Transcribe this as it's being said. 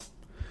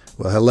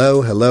Well,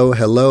 hello, hello,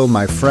 hello,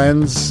 my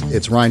friends.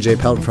 It's Ryan J.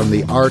 Pelton from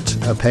The Art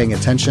of Paying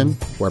Attention,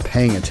 where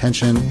paying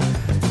attention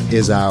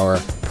is our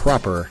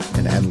proper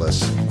and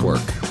endless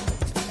work.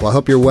 Well, I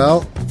hope you're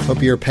well.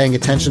 Hope you're paying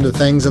attention to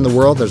things in the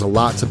world. There's a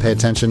lot to pay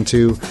attention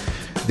to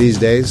these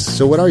days.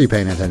 So what are you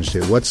paying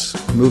attention to? What's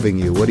moving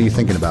you? What are you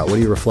thinking about? What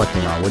are you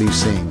reflecting on? What are you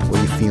seeing? What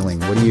are you feeling?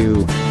 What do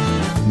you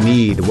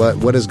need?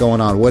 What is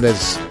going on? What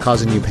is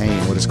causing you pain?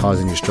 What is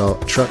causing you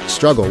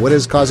struggle? What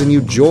is causing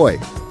you joy?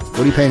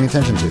 What are you paying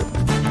attention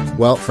to?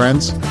 Well,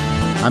 friends,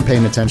 I'm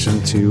paying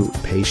attention to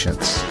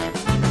patience.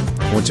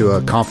 I went to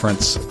a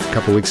conference a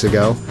couple weeks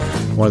ago.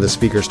 One of the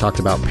speakers talked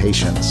about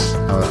patience.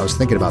 I was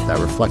thinking about that,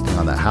 reflecting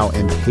on that, how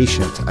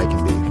impatient I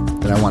can be.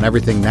 That I want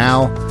everything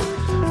now.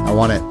 I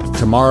want it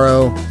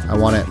tomorrow. I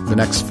want it the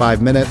next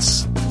 5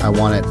 minutes. I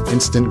want it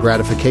instant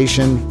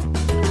gratification.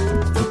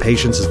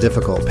 Patience is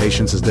difficult.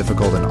 Patience is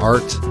difficult in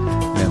art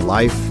and in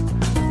life,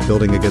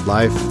 building a good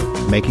life,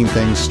 making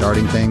things,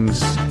 starting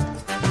things,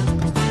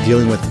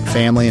 dealing with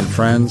family and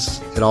friends.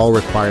 It all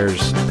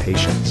requires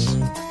patience.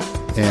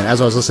 And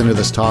as I was listening to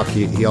this talk,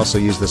 he also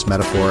used this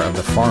metaphor of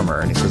the farmer.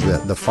 And he says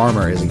that the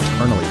farmer is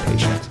eternally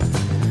patient.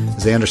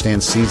 Because they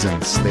understand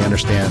seasons. They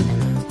understand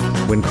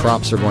when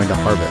crops are going to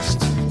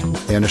harvest.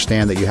 They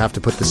understand that you have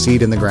to put the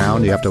seed in the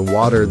ground. You have to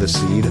water the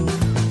seed.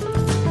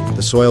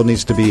 The soil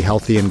needs to be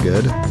healthy and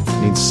good.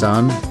 It needs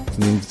sun. It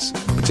needs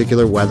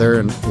particular weather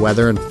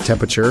and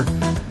temperature.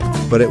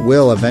 But it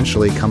will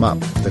eventually come up.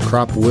 The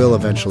crop will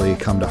eventually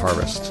come to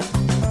harvest.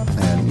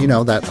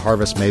 And, that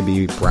harvest may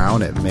be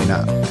brown. It may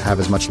not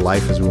have as much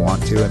life as we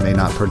want to. It may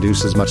not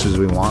produce as much as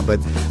we want, but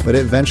it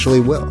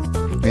eventually will.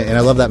 And I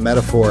love that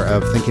metaphor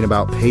of thinking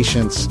about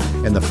patience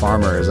and the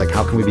farmer. Is like,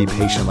 how can we be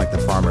patient like the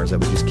farmers? That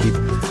we just keep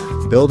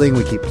building,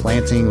 we keep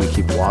planting, we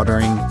keep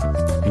watering,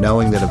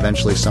 knowing that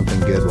eventually something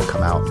good will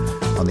come out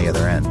on the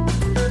other end.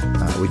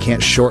 We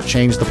can't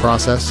shortchange the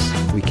process.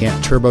 We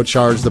can't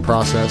turbocharge the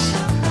process.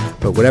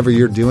 But whatever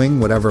you're doing,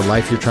 whatever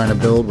life you're trying to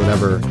build,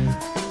 whatever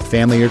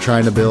family you're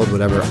trying to build,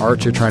 whatever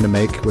art you're trying to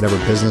make, whatever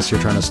business you're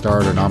trying to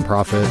start or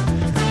nonprofit,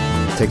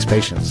 it takes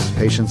patience.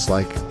 Patience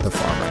like the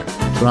farmer.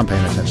 That's what I'm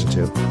paying attention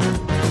to.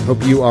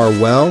 Hope you are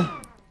well.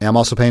 And I'm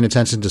also paying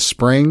attention to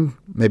spring,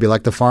 maybe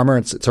like the farmer.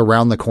 It's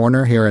around the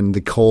corner here in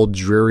the cold,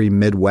 dreary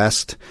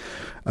Midwest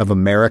of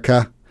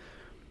America.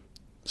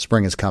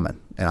 Spring is coming,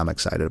 and I'm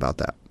excited about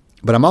that.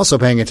 But I'm also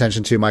paying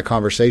attention to my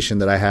conversation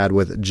that I had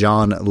with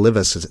John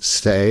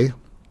Livesay.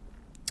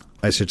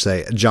 I should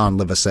say John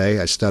Livesay.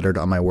 I stuttered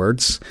on my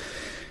words.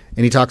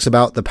 And he talks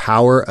about the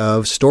power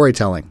of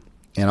storytelling.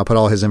 And I'll put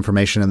all his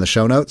information in the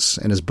show notes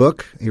in his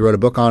book. He wrote a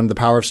book on the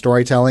power of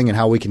storytelling and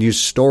how we can use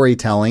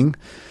storytelling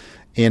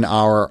in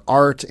our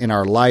art, in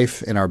our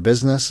life, in our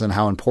business, and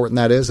how important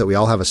that is, that we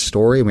all have a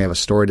story and we have a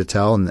story to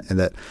tell, and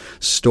that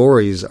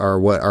stories are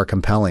what are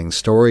compelling.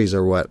 Stories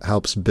are what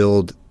helps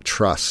build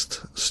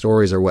trust.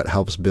 Stories are what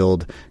helps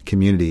build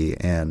community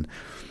and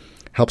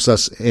helps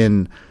us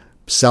in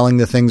selling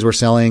the things we're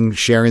selling,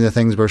 sharing the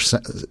things we're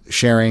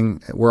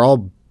sharing. We're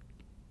all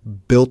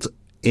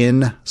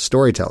built-in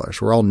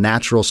storytellers. We're all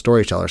natural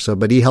storytellers.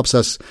 But he helps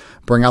us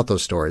bring out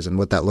those stories and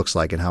what that looks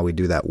like and how we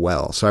do that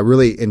well. So I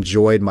really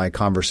enjoyed my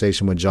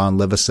conversation with John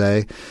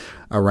Livesay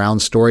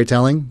around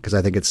storytelling because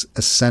I think it's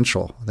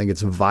essential. I think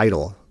it's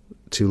vital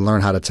to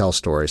learn how to tell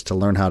stories, to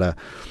learn how to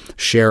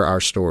share our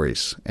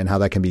stories, and how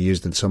that can be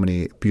used in so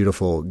many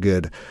beautiful,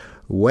 good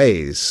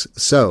ways.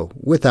 So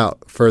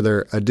without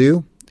further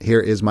ado,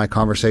 here is my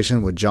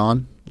conversation with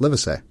John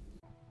Livesay.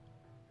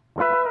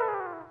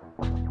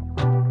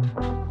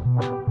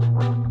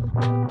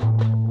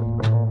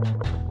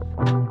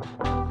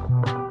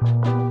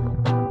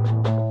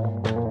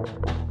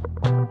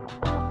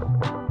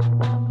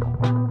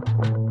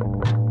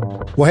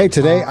 Well, hey,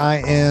 today I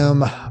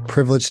am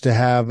privileged to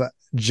have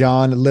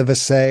John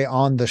Livesay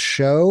on the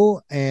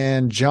show.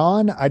 And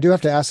John, I do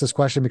have to ask this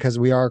question because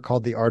we are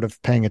called The Art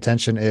of Paying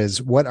Attention,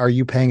 is what are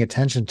you paying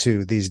attention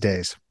to these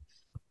days?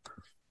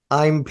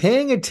 I'm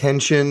paying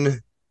attention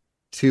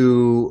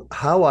to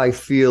how I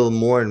feel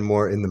more and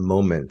more in the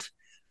moment,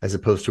 as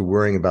opposed to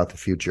worrying about the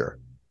future.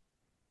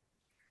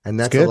 And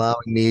that's allowing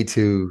me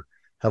to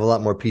have a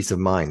lot more peace of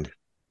mind.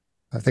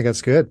 I think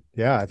that's good.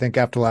 Yeah. I think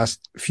after the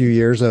last few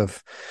years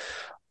of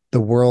the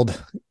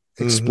world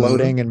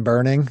exploding and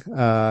burning,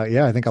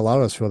 I think a lot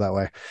of us feel that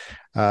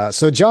way.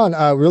 So John,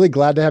 really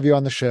glad to have you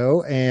on the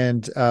show.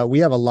 And we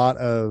have a lot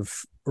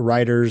of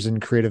writers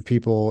and creative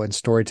people and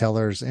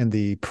storytellers in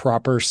the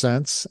proper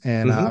sense.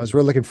 And I was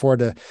really looking forward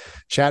to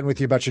chatting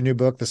with you about your new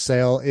book, The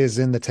Sale is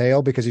in the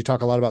Tail, because you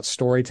talk a lot about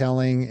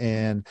storytelling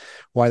and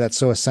why that's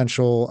so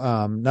essential,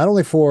 not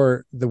only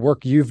for the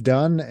work you've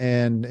done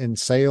and in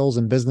sales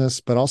and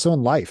business, but also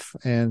in life.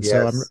 And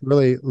so I'm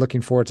really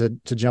looking forward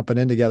to jumping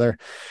in together.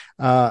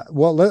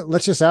 Well,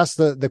 let's just ask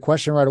the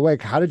question right away.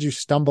 How did you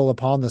stumble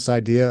upon this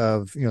idea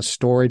of,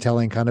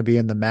 storytelling kind of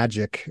being the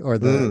magic or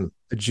the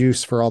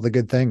juice for all the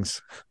good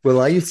things?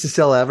 Well, I used to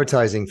sell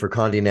advertising for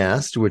Condé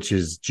Nast, which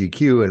is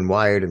GQ and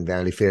Wired and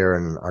Vanity Fair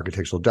and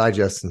Architectural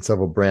Digest and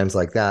several brands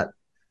like that.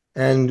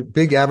 And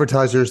big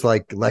advertisers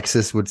like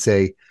Lexus would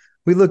say,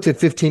 we looked at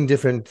 15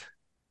 different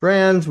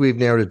brands. We've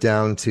narrowed it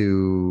down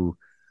to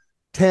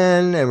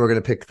 10, and we're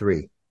going to pick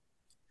 3.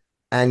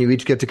 And you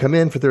each get to come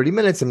in for 30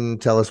 minutes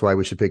and tell us why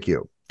we should pick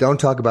you. Don't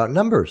talk about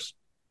numbers.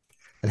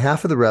 And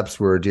half of the reps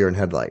were deer in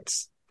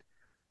headlights.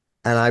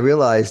 And I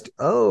realized,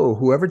 oh,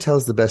 whoever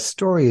tells the best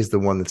story is the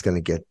one that's going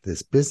to get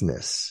this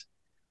business.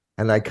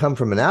 And I come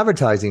from an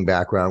advertising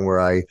background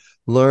where I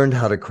learned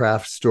how to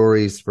craft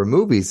stories for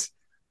movies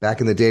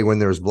back in the day when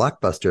there was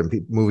Blockbuster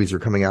and movies were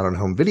coming out on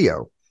home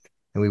video.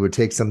 And we would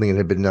take something that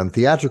had been done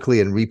theatrically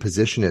and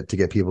reposition it to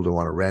get people to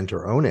want to rent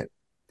or own it.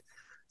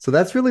 So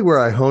that's really where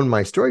I honed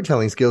my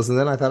storytelling skills. And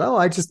then I thought, oh,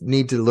 I just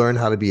need to learn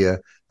how to be a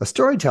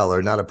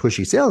storyteller, not a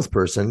pushy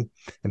salesperson,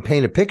 and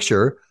paint a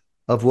picture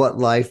of what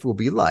life will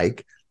be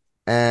like.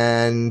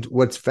 And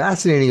what's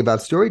fascinating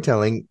about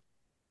storytelling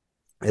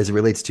as it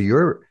relates to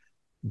your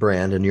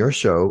brand and your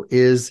show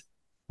is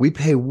we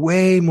pay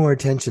way more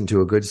attention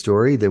to a good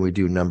story than we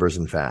do numbers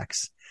and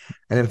facts.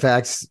 And in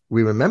fact,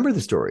 we remember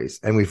the stories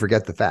and we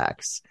forget the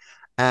facts.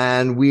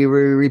 And we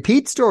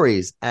repeat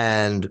stories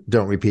and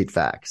don't repeat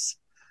facts.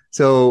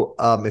 So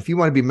if you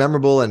want to be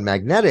memorable and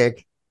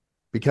magnetic,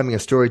 becoming a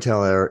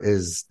storyteller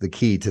is the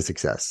key to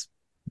success.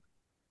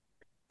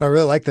 I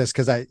really like this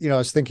because I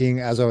was thinking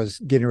as I was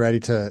getting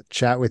ready to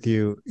chat with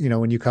you,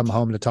 when you come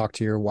home to talk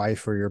to your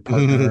wife or your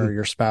partner or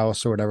your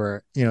spouse or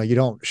whatever, you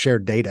don't share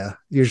data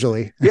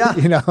usually.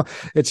 Yeah.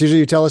 It's usually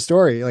you tell a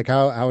story like,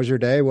 how was your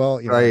day?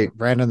 Well, right.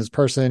 Brandon, this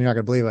person, you're not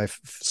going to believe I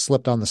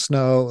slipped on the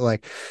snow.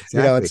 Like,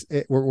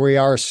 exactly. we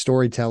are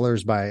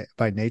storytellers by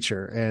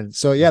nature. And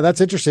so, yeah,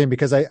 that's interesting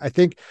because I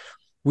think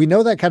we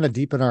know that kind of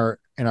deep in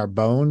our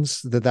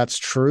bones that's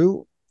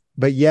true,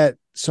 but yet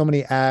so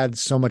many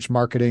ads, so much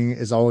marketing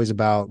is always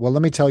about, well,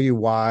 let me tell you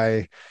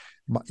why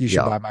you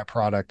should buy my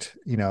product,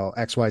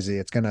 XYZ.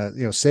 It's going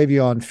to, save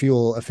you on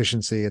fuel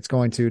efficiency. It's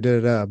going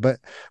to but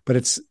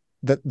it's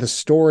the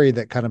story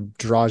that kind of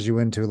draws you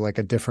into like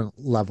a different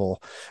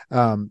level.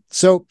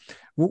 So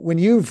when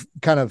you've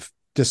kind of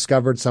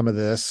discovered some of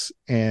this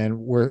and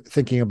we're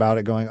thinking about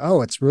it going,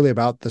 oh, it's really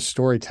about the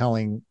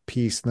storytelling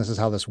piece. And this is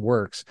how this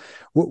works.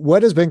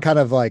 What has been kind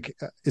of like,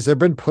 has there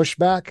been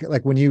pushback?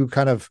 Like when you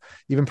kind of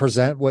even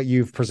present what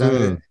you've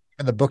presented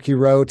in the book you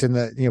wrote and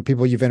the,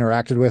 people you've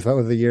interacted with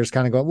over the years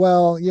kind of go,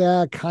 well,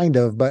 yeah, kind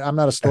of, but I'm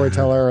not a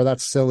storyteller or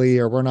that's silly,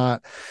 or we're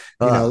not,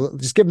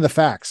 just give them the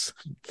facts.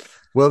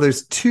 Well,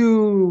 there's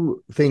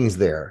 2 things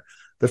there.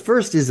 The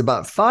first is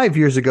about 5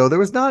 years ago, there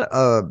was not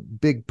a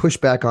big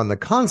pushback on the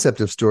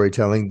concept of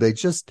storytelling.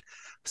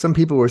 Some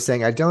people were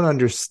saying, I don't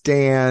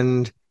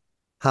understand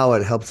how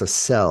it helps us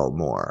sell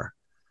more.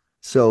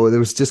 So there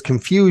was just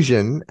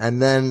confusion.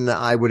 And then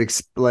I would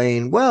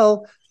explain,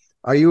 well,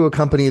 are you a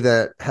company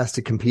that has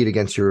to compete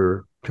against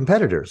your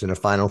competitors in a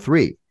final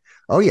 3?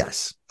 Oh,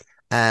 yes.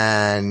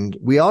 And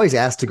we always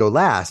ask to go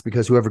last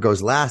because whoever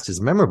goes last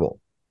is memorable.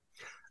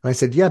 And I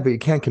said, yeah, but you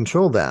can't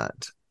control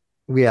that.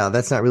 Yeah,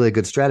 that's not really a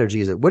good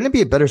strategy, is it? Wouldn't it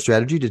be a better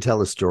strategy to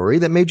tell a story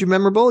that made you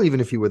memorable, even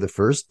if you were the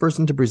first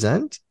person to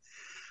present?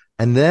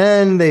 And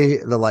then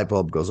the light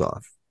bulb goes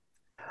off.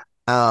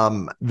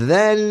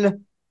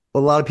 Then a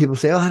lot of people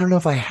say, oh, I don't know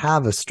if I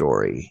have a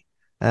story.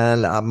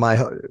 And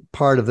my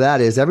part of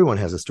that is everyone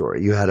has a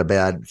story. You had a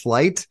bad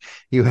flight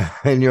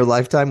in your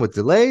lifetime with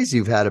delays.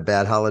 You've had a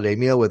bad holiday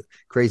meal with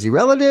crazy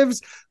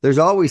relatives. There's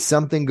always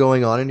something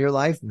going on in your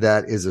life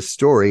that is a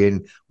story.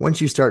 And once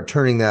you start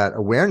turning that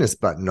awareness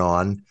button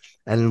on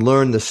and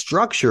learn the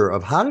structure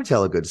of how to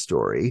tell a good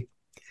story,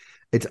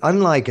 it's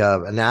unlike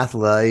an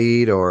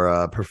athlete or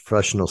a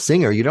professional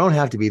singer. You don't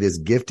have to be this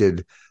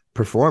gifted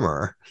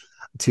performer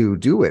to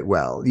do it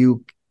well.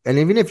 And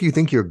even if you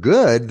think you're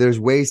good, there's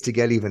ways to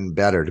get even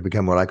better, to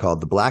become what I call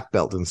the black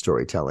belt in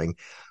storytelling,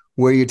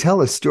 where you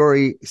tell a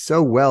story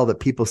so well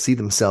that people see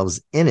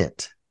themselves in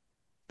it.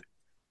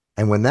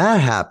 And when that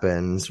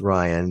happens,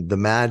 Ryan, the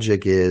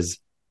magic is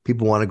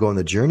people want to go on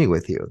the journey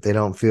with you. They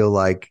don't feel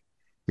like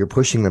you're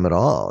pushing them at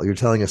all. You're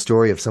telling a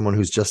story of someone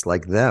who's just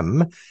like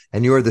them,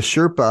 and you're the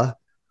Sherpa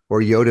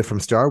or Yoda from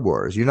Star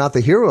Wars. You're not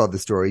the hero of the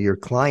story. Your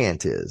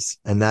client is.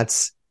 And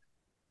that's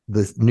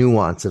the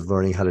nuance of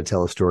learning how to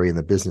tell a story in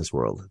the business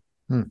world.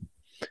 No,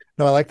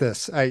 I like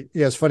this.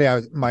 It's funny.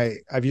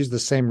 I've used the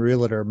same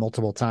realtor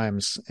multiple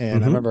times,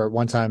 and I remember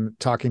one time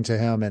talking to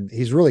him, and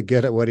he's really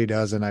good at what he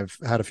does. And I've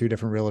had a few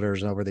different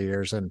realtors over the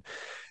years, and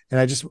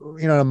I just,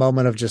 in a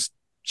moment of just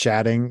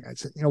chatting, I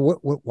said,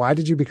 why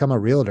did you become a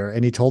realtor?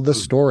 And he told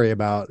this story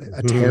about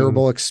a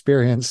terrible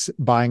experience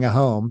buying a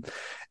home.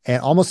 And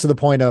almost to the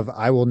point of,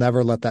 I will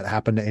never let that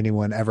happen to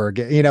anyone ever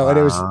again. And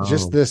it was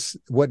just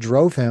what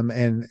drove him.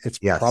 And it's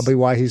probably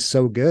why he's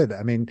so good.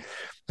 I mean,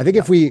 I think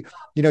if we,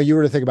 you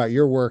were to think about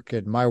your work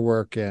and my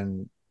work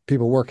and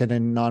people working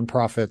in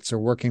nonprofits or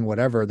working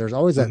whatever, there's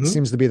always that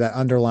seems to be that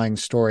underlying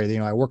story.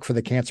 I work for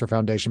the Cancer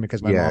Foundation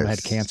because my mom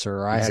had cancer,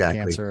 or I had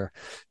cancer.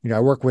 I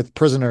work with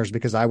prisoners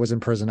because I was in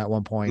prison at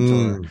one point,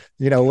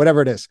 or,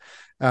 whatever it is.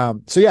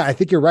 So yeah, I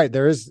think you're right.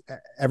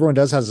 Everyone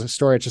has a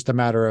story. It's just a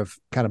matter of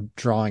kind of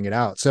drawing it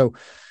out. So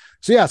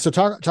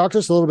talk to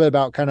us a little bit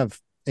about kind of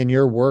in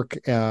your work,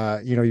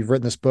 you've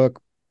written this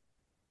book.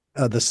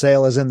 the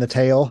sale is in the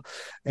tail,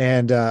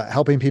 and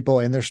helping people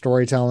in their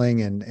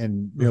storytelling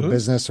and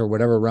business or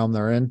whatever realm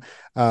they're in.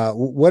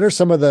 What are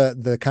some of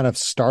the kind of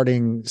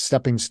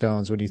stepping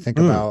stones when you think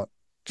about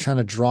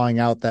kind of drawing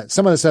out that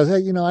someone that says,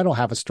 hey, I don't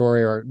have a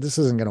story, or this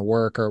isn't going to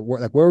work, or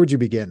where would you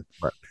begin?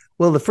 Right.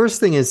 Well, the first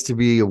thing is to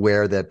be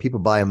aware that people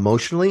buy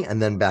emotionally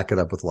and then back it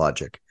up with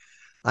logic.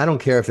 I don't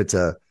care if it's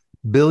a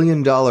 $1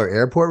 billion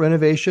airport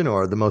renovation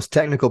or the most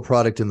technical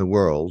product in the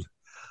world.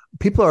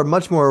 People are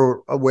much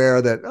more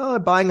aware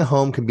that buying a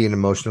home can be an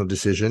emotional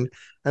decision,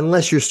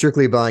 unless you're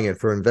strictly buying it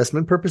for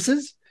investment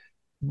purposes.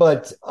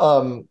 But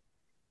a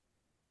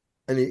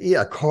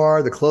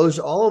car, the clothes,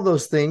 all of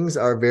those things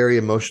are very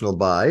emotional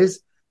buys.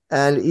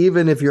 And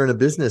even if you're in a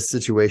business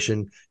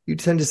situation, you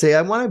tend to say,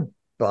 I want to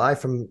buy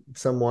from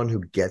someone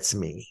who gets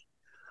me.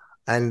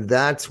 And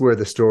that's where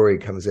the story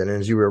comes in. And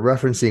as you were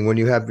referencing, when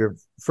you have your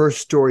first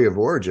story of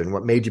origin,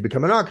 what made you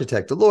become an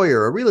architect, a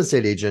lawyer, a real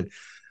estate agent,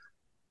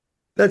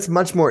 that's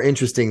much more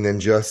interesting than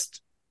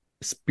just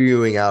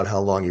spewing out how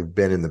long you've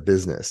been in the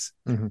business.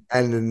 Mm-hmm.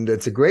 And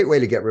it's a great way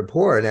to get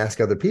rapport and ask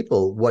other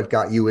people what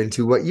got you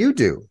into what you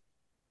do.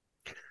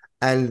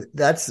 And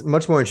that's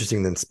much more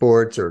interesting than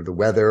sports or the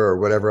weather or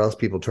whatever else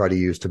people try to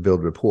use to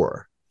build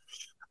rapport.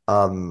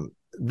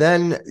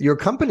 Then your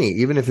company,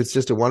 even if it's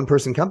just a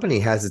one-person company,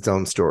 has its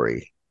own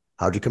story.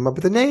 How'd you come up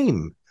with a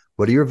name?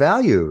 What are your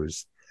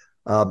values?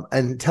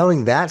 And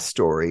telling that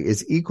story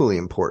is equally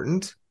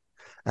important.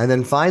 And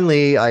then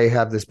finally, I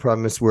have this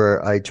premise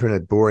where I turn a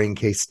boring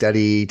case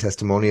study,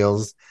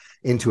 testimonials,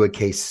 into a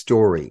case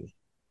story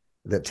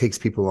that takes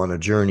people on a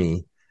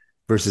journey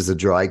versus a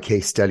dry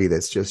case study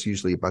that's just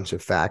usually a bunch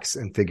of facts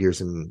and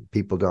figures, and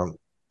people don't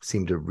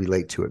seem to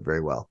relate to it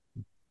very well.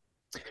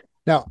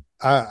 Now,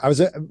 I was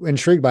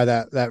intrigued by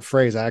that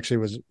phrase. I actually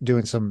was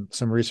doing some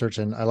research,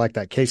 and I like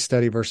that, case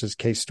study versus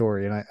case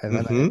story, and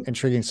that's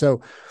intriguing.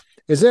 So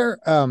is there,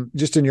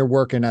 just in your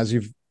work and as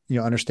you've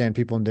understand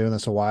people and doing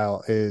this a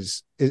while,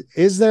 is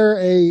there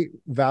a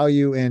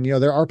value in,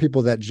 there are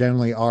people that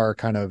generally are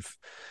kind of,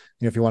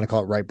 if you want to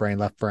call it right brain,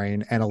 left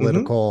brain,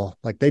 analytical,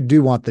 like they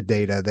do want the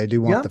data, they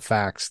do want the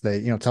facts,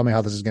 they, tell me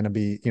how this is going to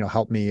be,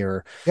 help me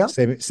or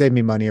save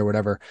me money or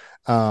whatever.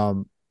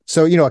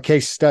 So, a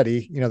case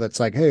study, that's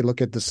like, hey,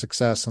 look at the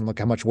success and look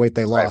how much weight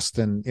they lost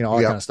and, all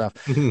that kind of stuff.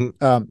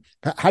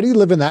 How do you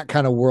live in that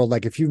kind of world?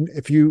 Like if you,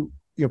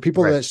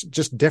 people that's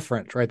just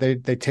different, right?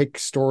 They take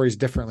stories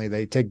differently.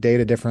 They take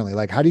data differently.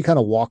 Like, how do you kind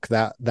of walk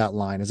that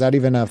line? Is that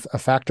even a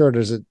factor, or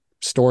does it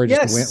story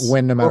just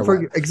win no matter what?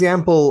 For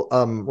example,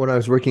 when I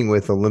was working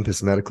with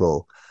Olympus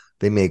Medical,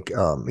 they make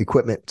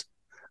equipment,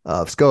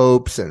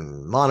 scopes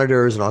and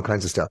monitors and all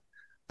kinds of stuff.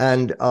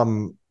 And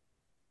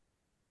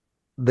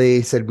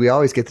they said, we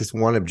always get this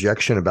one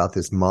objection about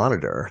this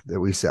monitor that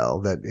we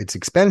sell, that it's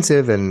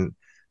expensive, and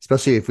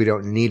especially if we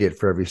don't need it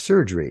for every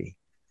surgery.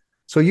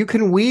 So you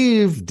can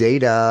weave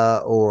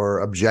data or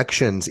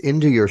objections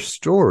into your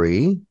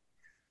story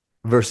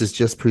versus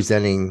just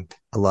presenting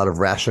a lot of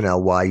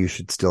rationale why you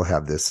should still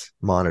have this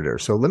monitor.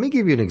 So let me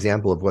give you an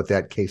example of what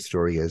that case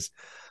story is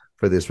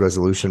for this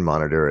resolution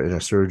monitor in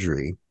a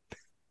surgery.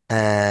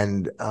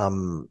 And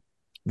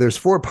there's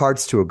 4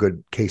 parts to a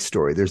good case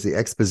story. There's the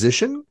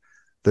exposition,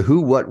 the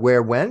who, what,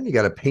 where, when. You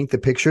got to paint the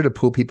picture to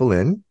pull people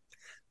in.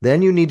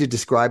 Then you need to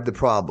describe the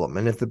problem.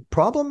 And if the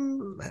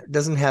problem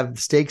doesn't have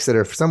stakes that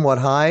are somewhat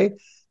high,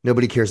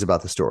 nobody cares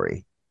about the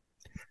story.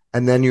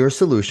 And then your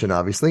solution,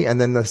 obviously.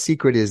 And then the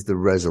secret is the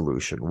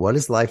resolution. What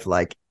is life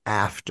like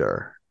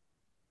after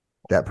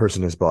that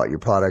person has bought your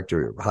product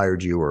or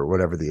hired you or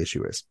whatever the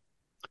issue is?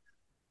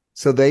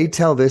 So they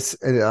tell this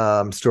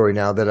story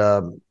now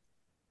that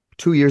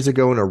 2 years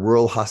ago in a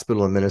rural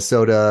hospital in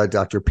Minnesota,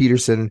 Dr.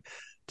 Peterson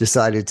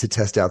decided to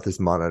test out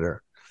this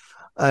monitor.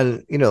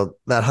 And,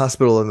 that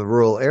hospital in the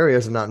rural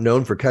areas are not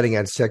known for cutting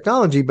edge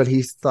technology, but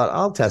he thought,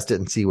 I'll test it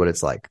and see what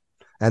it's like.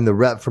 And the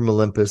rep from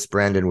Olympus,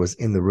 Brandon, was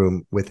in the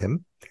room with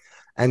him.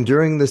 And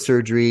during the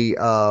surgery,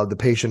 the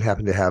patient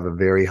happened to have a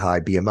very high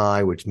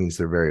BMI, which means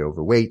they're very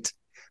overweight,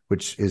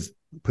 which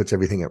puts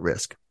everything at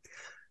risk.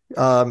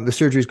 The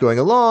surgery is going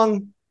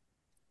along.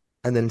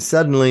 And then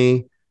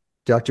suddenly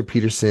Dr.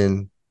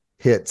 Peterson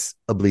hits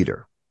a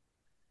bleeder.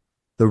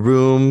 The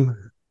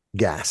room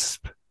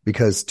gasps,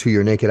 because to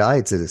your naked eye,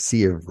 it's a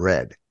sea of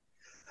red.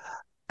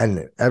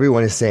 And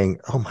everyone is saying,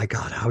 oh my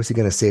God, how is he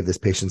going to save this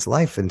patient's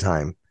life in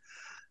time?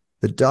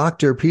 The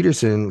Dr.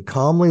 Peterson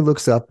calmly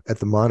looks up at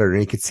the monitor, and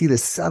he could see the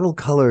subtle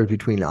colors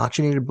between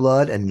oxygenated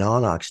blood and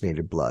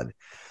non-oxygenated blood,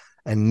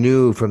 and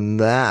knew from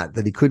that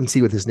he couldn't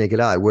see with his naked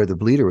eye where the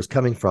bleeder was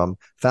coming from,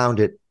 found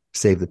it,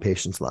 saved the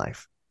patient's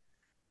life.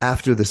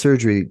 After the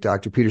surgery,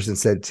 Dr. Peterson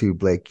said to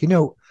Blake, we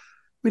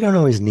don't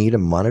always need a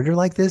monitor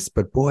like this,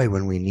 but boy,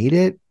 when we need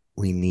it,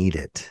 we need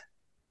it.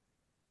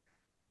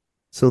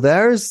 So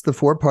there's the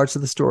 4 parts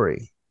of the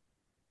story.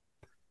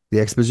 The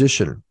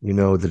exposition,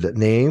 the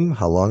name,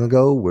 how long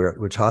ago, where,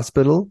 which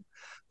hospital.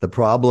 The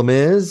problem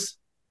is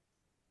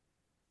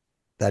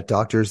that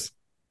doctors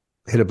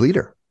hit a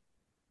bleeder.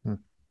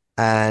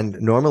 And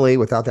normally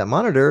without that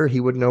monitor, he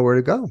wouldn't know where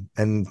to go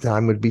and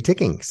time would be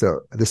ticking.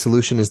 So the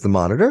solution is the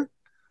monitor.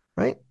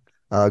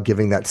 right?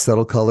 Giving that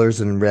subtle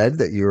colors in red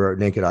that your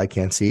naked eye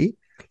can't see,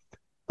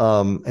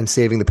 and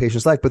saving the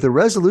patient's life. But the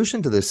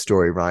resolution to this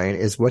story, Ryan,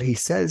 is what he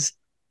says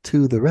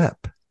to the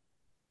rep.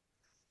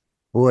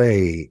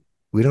 Boy,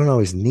 we don't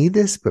always need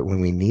this, but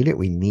when we need it,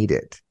 we need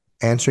it.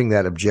 Answering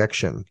that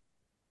objection.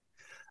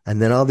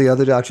 And then all the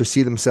other doctors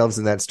see themselves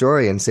in that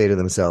story and say to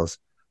themselves,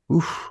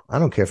 oof, I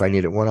don't care if I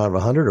need it 1 out of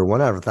 100 or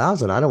 1 out of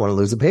 1,000. I don't want to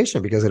lose a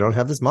patient because I don't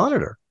have this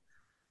monitor.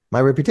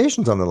 My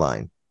reputation's on the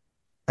line.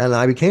 And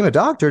I became a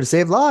doctor to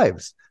save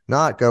lives,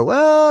 not go,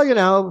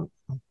 well,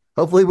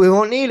 hopefully we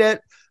won't need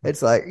it.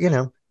 It's like,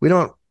 we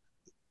don't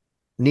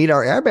need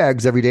our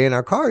airbags every day in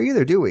our car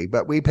either, do we?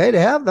 But we pay to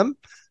have them,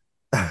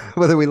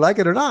 whether we like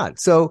it or not.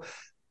 So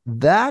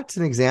that's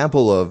an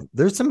example of,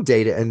 there's some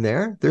data in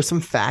there. There's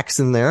some facts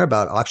in there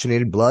about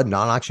oxygenated blood,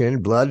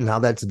 non-oxygenated blood, and how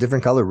that's a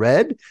different color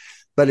red.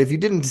 But if you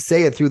didn't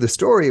say it through the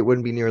story, it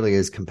wouldn't be nearly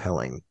as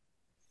compelling.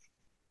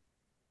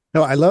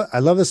 No, I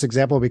love this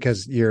example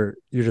because you're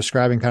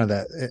describing kind of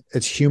that,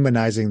 it's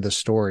humanizing the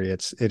story.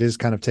 It is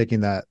kind of taking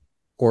that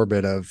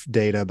orbit of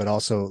data, but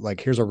also like,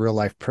 here's a real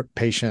life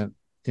patient,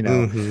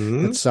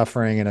 that's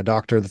suffering, and a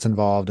doctor that's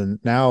involved. And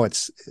now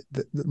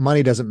the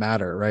money doesn't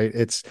matter, right?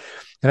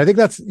 And I think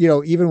that's,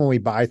 even when we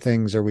buy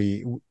things, or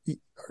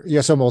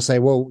someone will say,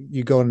 well,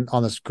 you go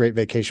on this great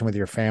vacation with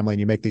your family and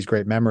you make these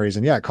great memories,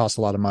 and it costs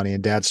a lot of money,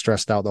 and dad's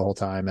stressed out the whole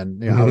time,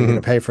 and how are we going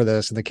to pay for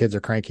this? And the kids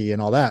are cranky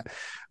and all that.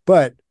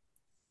 But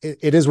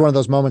it is one of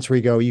those moments where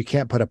you go, you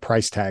can't put a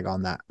price tag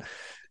on that.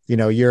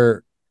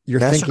 You're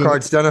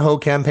MasterCard's done a whole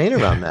campaign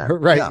around that.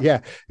 Right.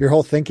 Yeah. Your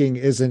whole thinking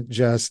isn't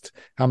just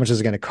how much is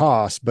it going to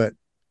cost, but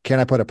can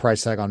I put a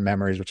price tag on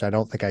memories, which I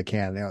don't think I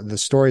can. The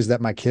stories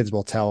that my kids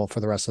will tell for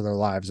the rest of their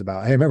lives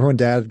about, hey, remember when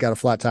dad got a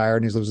flat tire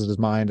and he loses his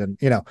mind, and,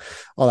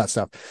 all that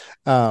stuff.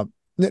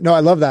 No,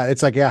 I love that.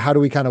 It's like, how do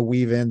we kind of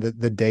weave in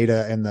the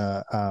data and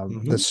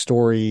the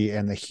story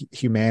and the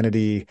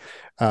humanity?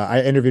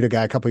 I interviewed a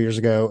guy a couple of years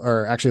ago,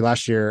 or actually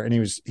last year, and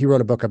he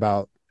wrote a book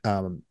about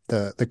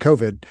the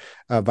COVID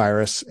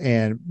virus.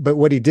 But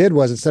what he did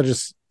was, instead of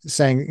just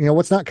saying,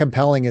 what's not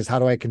compelling is how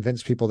do I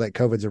convince people that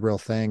COVID's a real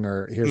thing,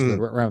 or here's the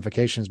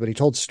ramifications. But he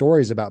told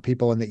stories about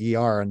people in the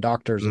ER and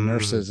doctors and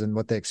nurses and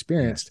what they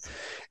experienced,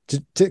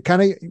 to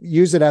kind of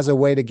use it as a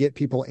way to get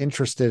people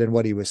interested in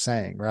what he was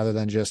saying, rather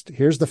than just,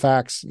 here's the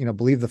facts,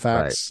 believe the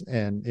facts,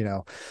 and,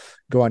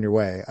 go on your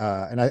way.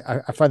 And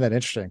I find that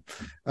interesting.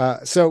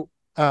 No,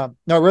 I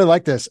really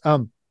like this.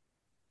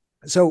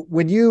 So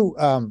when you,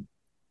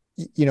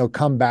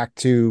 come back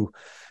to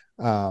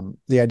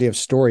the idea of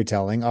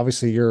storytelling,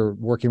 obviously you're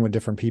working with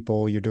different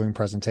people, you're doing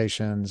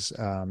presentations,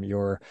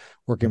 you're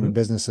working with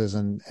businesses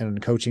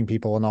and coaching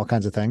people and all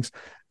kinds of things.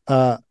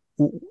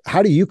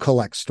 How do you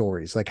collect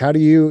stories? Like, how do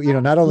you,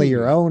 not only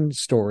your own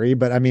story,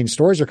 but I mean,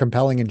 stories are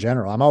compelling in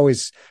general.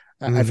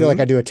 I feel like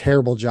I do a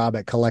terrible job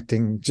at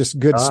collecting just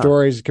good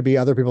stories. It could be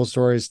other people's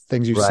stories,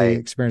 things you see,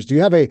 experience. Do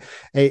you have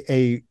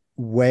a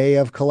way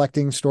of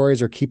collecting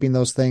stories or keeping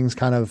those things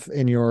kind of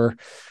in your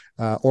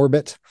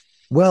orbit?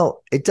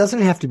 Well, it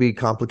doesn't have to be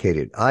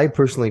complicated. I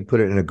personally put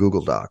it in a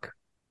Google Doc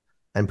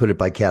and put it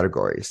by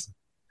categories.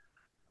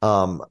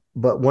 But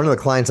one of the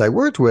clients I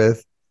worked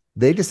with,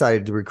 they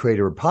decided to create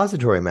a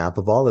repository map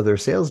of all of their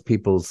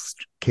salespeople's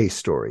case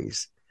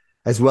stories,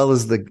 as well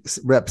as the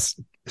rep's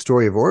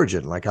story of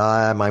origin. Like,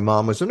 my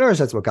mom was a nurse.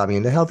 That's what got me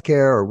into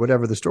healthcare, or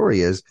whatever the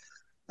story is.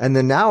 And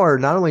then now are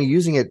not only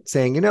using it,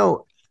 saying,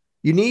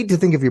 you need to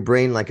think of your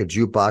brain like a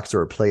jukebox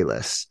or a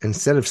playlist.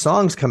 Instead of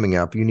songs coming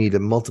up, you need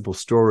multiple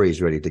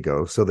stories ready to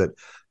go, so that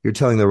you're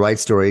telling the right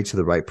story to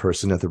the right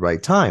person at the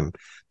right time.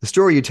 The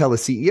story you tell a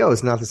CEO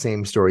is not the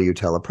same story you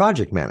tell a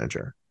project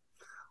manager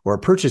or a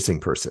purchasing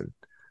person.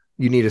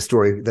 You need a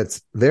story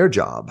that's their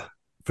job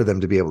for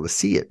them to be able to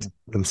see it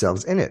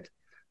themselves in it.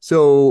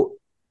 So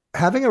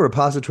having a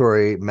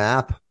repository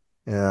map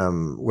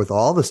with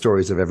all the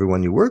stories of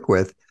everyone you work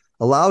with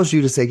allows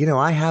you to say,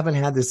 I haven't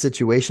had this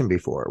situation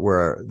before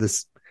where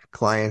this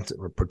client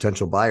or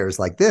potential buyer is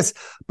like this,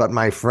 but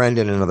my friend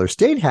in another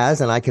state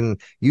has, and I can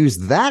use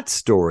that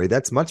story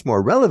that's much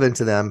more relevant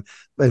to them.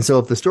 And so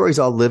if the stories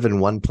all live in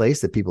one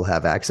place that people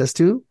have access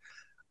to,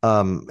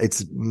 it's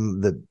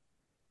the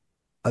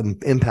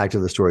impact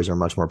of the stories are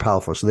much more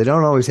powerful. So they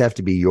don't always have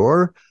to be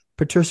your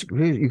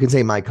particular. You can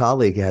say, my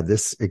colleague had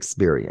this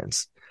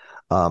experience.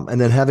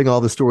 And then having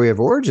all the story of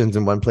origins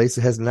in one place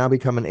has now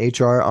become an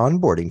HR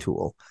onboarding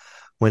tool.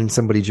 When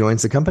somebody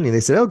joins the company, they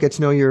say, get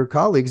to know your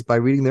colleagues by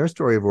reading their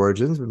story of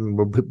origins, and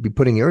we'll be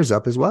putting yours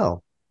up as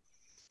well.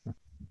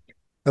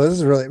 Oh, this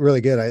is really,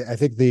 really good. I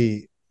think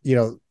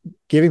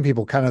giving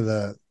people kind of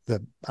the I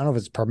don't know if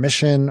it's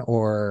permission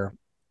or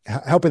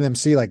helping them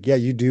see, like,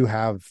 you do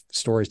have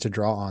stories to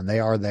draw on. They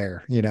are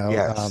there,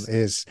 Yes.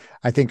 Is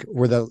I think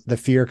where the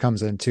fear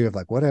comes in too, of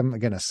like, what am I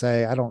going to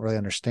say? I don't really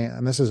understand.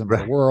 And this isn't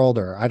my world,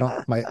 or I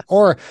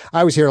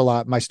always hear a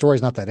lot, my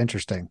story's not that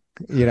interesting,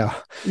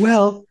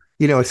 Well,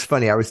 it's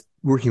funny. I was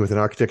working with an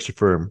architecture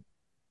firm,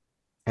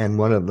 and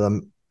one of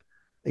them,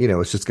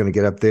 is just going to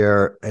get up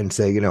there and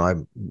say,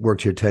 I've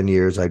worked here 10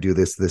 years. I do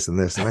this, this, and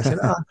this. And I said,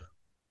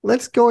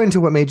 let's go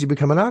into what made you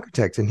become an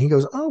architect. And he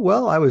goes, oh,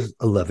 well, I was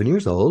 11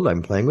 years old.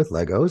 I'm playing with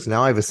Legos.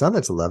 Now I have a son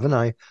that's 11.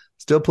 I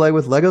still play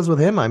with Legos with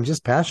him. I'm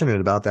just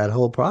passionate about that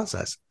whole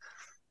process.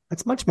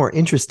 That's much more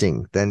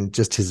interesting than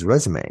just his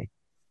resume.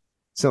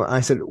 So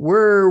I said,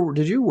 where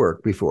did you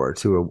work before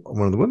to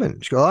one of the women?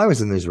 She goes, oh, I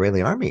was in the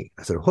Israeli army.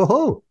 I said,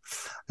 ho.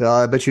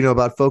 I bet you know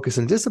about focus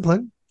and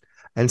discipline.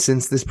 And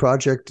since this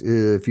project,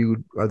 if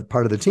you are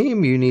part of the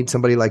team, you need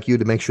somebody like you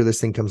to make sure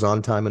this thing comes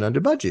on time and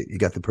under budget. You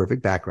got the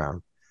perfect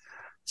background.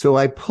 So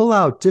I pull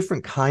out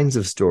different kinds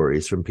of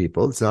stories from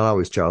people. It's not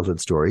always childhood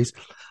stories.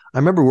 I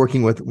remember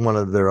working with one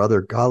of their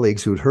other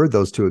colleagues who'd heard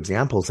those two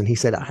examples, and he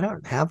said, I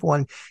don't have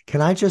one.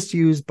 Can I just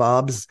use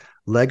Bob's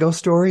Lego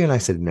story? And I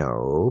said,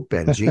 no,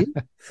 Benji,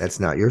 that's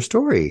not your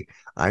story.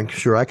 I'm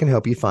sure I can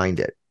help you find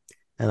it.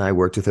 And I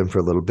worked with him for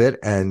a little bit.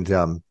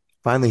 And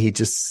finally, he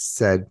just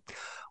said,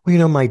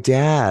 well, my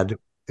dad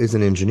is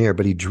an engineer,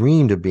 but he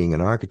dreamed of being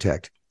an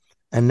architect.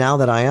 And now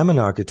that I am an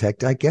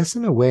architect, I guess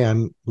in a way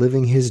I'm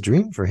living his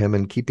dream for him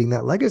and keeping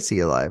that legacy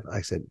alive.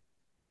 I said,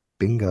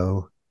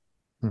 bingo.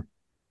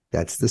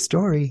 That's the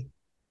story.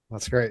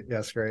 That's great.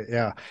 That's great.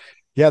 Yeah.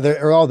 Yeah.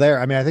 They're all there.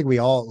 I mean, I think we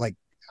all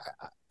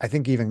I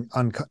think even,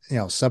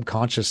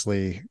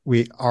 subconsciously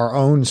our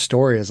own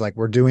story is like,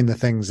 we're doing the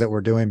things that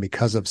we're doing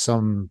because of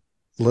some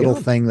little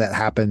thing that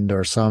happened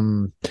or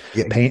some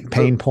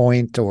pain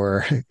point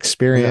or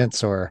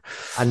experience or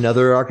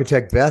another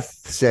architect, Beth,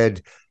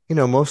 said,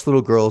 most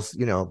little girls,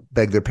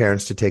 beg their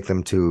parents to take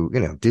them to,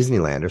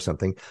 Disneyland or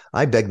something.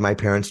 I begged my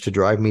parents to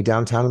drive me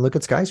downtown and look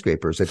at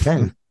skyscrapers at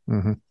 10.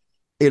 Mm-hmm.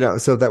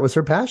 So that was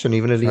her passion,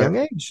 even at a young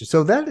age.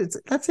 So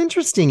that's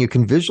interesting. You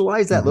can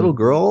visualize that little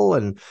girl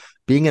and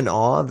being in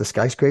awe of the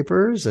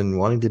skyscrapers and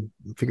wanting to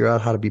figure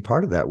out how to be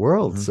part of that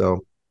world. Mm-hmm.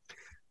 So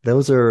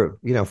those are,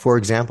 4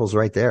 examples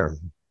right there.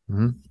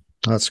 Mm-hmm.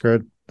 That's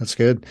good. That's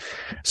good.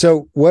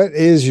 So what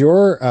is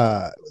your,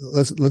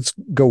 let's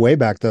go way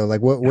back though.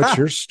 Like what's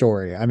your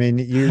story? I mean,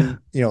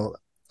 you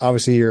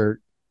obviously you're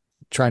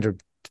trying to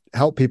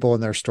help people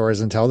in their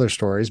stories and tell their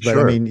stories, but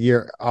sure. I mean,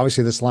 you're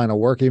obviously this line of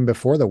work even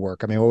before the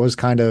work. I mean, what was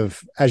kind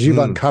of, as you've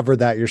uncovered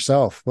that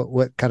yourself,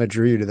 what kind of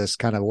drew you to this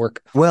kind of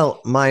work?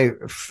 Well, my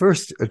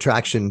first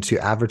attraction to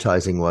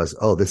advertising was,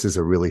 this is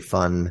a really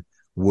fun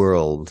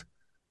world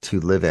to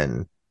live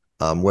in.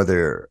 I'm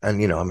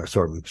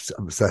sort of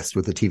obsessed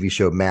with the TV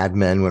show Mad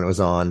Men when it was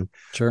on.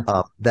 Sure.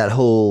 That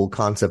whole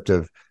concept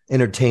of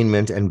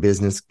entertainment and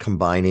business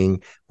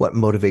combining, what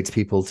motivates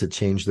people to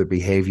change their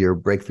behavior,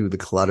 break through the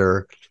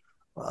clutter.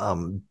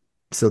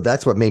 So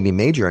that's what made me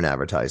major in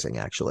advertising,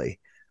 actually.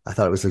 I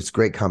thought it was this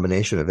great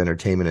combination of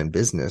entertainment and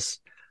business.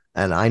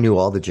 And I knew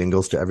all the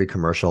jingles to every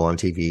commercial on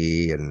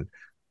TV. And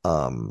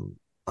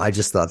I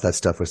just thought that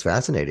stuff was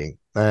fascinating.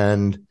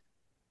 And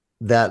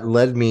that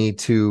led me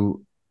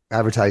to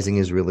advertising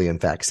is really, in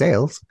fact,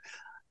 sales.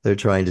 They're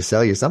trying to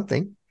sell you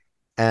something.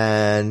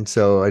 And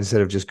so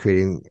instead of just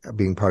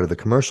being part of the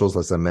commercials,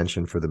 as I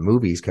mentioned, for the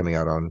movies coming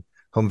out on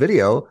home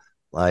video,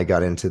 I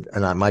got into,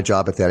 and my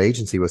job at that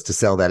agency was to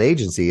sell that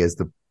agency as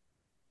the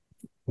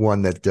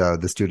one that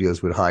the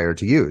studios would hire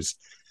to use.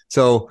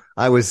 So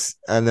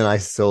and then I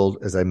sold,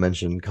 as I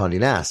mentioned, Condé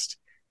Nast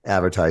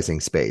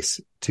advertising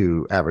space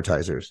to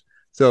advertisers.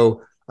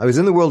 So I was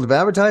in the world of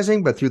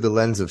advertising, but through the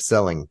lens of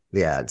selling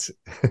the ads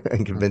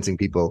and convincing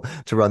people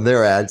to run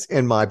their ads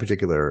in my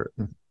particular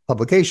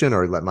publication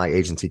or let my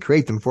agency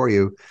create them for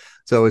you.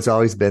 So it's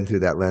always been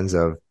through that lens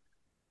of,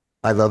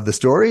 I love the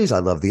stories, I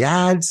love the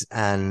ads,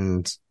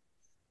 and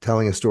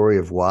telling a story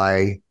of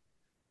why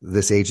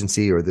this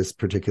agency or this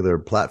particular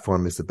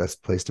platform is the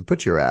best place to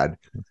put your ad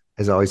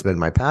has always been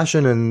my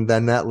passion. And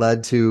then that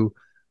led to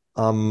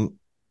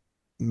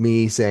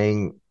me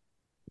saying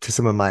to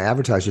some of my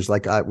advertisers,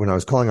 when I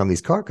was calling on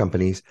these car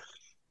companies,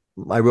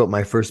 I wrote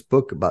my first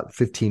book about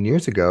 15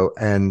 years ago,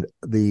 and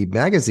the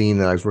magazine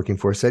that I was working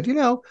for said,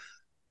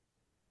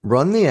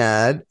 run the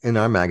ad in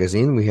our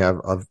magazine. We have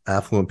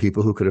affluent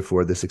people who could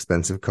afford this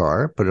expensive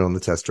car, put it on the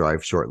test drive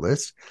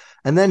shortlist.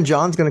 And then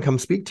John's going to come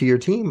speak to your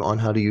team on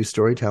how to use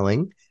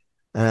storytelling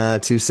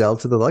to sell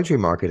to the luxury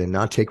market and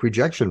not take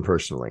rejection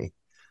personally.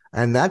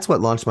 And that's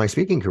what launched my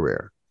speaking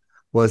career,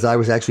 was I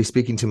was actually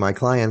speaking to my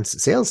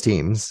clients' sales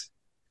teams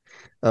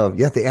of,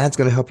 the ad's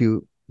going to help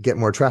you get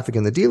more traffic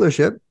in the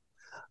dealership,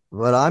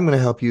 but I'm going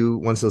to help you,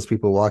 once those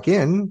people walk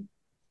in,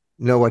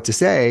 know what to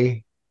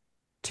say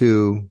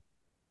to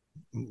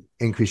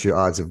increase your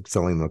odds of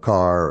selling them a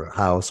car or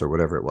house or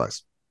whatever it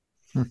was.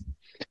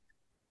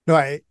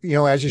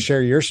 No, as you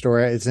share your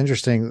story, it's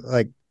interesting,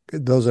 like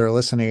those that are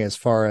listening, as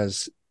far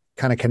as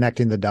kind of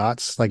connecting the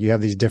dots, like you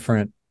have these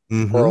different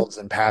worlds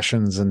and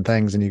passions and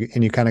things. And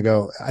you kind of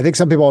go, I think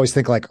some people always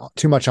think like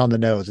too much on the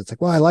nose. It's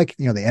like, well, I like,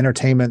 the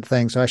entertainment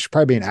thing, so I should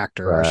probably be an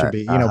actor. Right. Or I should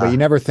be, but you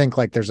never think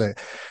like there's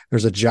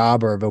a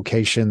job or a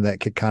vocation that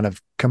could kind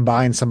of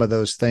combine some of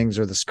those things,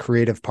 or this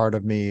creative part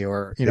of me,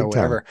 or,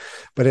 whatever.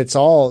 But it's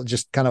all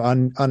just kind of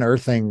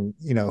unearthing,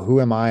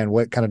 who am I and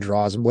what kind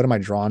of what am I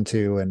drawn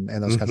to, and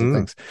those kinds of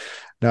things.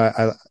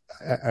 No,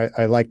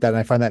 I like that. And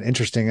I find that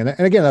interesting. And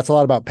again, that's a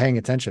lot about paying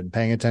attention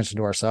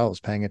to ourselves,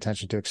 paying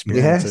attention to Yes.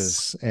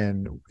 experiences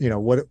and,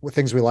 what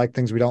things we like,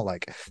 things we don't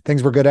like,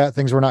 things we're good at,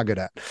 things we're not good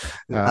at.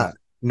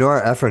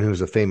 Nora Ephron,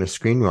 who's a famous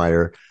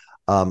screenwriter,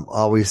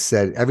 always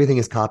said everything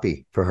is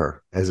copy for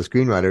her. As a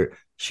screenwriter,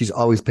 she's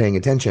always paying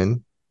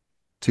attention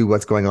to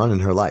what's going on in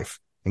her life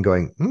and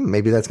going,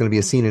 maybe that's going to be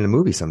a scene in a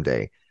movie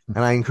someday. And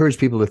I encourage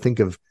people to think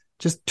of,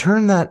 just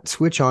turn that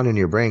switch on in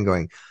your brain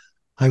going,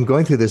 I'm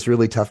going through this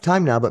really tough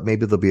time now, but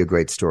maybe there'll be a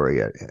great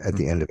story at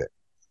the end of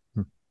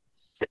it.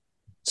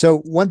 So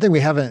one thing we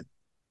haven't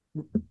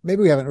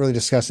really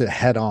discussed it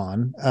head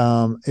on,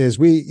 is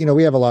we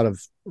have a lot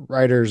of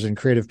writers and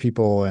creative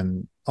people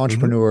and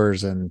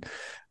entrepreneurs and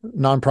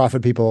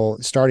nonprofit people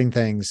starting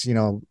things,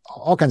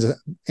 all kinds of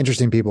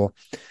interesting people.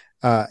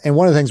 And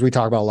one of the things we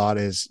talk about a lot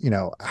is,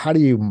 how do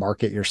you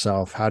market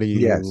yourself? How do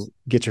you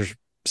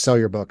sell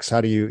your books?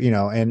 How do you,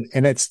 and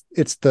it's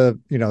the,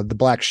 the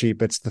black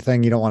sheep. It's the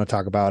thing you don't want to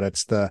talk about.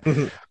 It's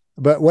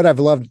but what I've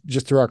loved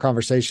just through our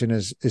conversation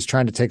is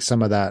trying to take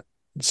some of that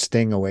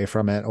sting away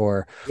from it.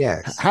 Or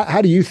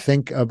how do you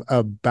think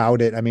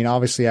about it? I mean,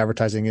 obviously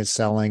advertising is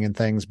selling and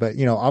things, but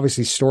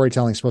obviously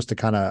storytelling is supposed to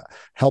kind of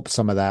help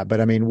some of that. But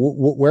I mean,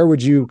 where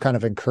would you kind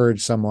of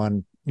encourage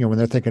someone, when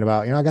they're thinking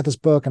about, I got this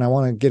book and I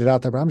want to get it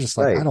out there, but I'm just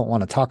like, I don't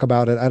want to talk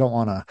about it. I don't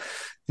want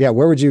to,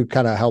 where would you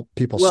kind of help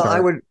people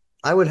start?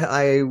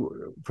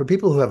 For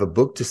people who have a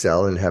book to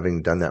sell, and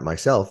having done that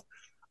myself,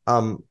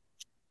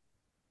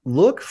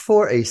 look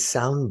for a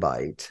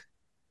soundbite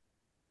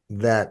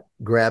that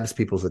grabs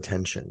people's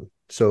attention.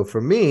 So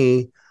for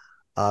me,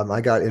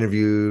 I got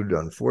interviewed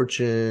on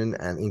Fortune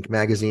and Inc.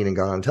 magazine and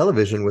got on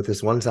television with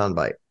this one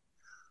soundbite.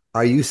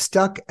 Are you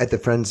stuck at the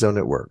friend zone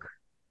at work?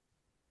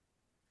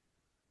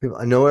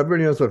 I know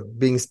everybody knows what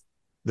being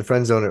the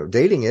friend zone at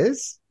dating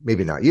is.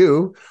 Maybe not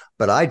you,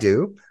 but I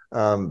do.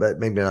 But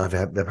maybe not.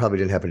 That probably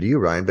didn't happen to you,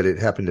 Ryan, but it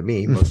happened to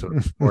me. Most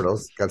of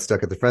mortals got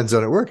stuck at the friend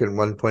zone at work at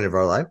one point of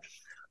our life.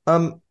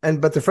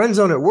 But the friend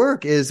zone at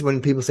work is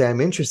when people say,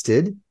 I'm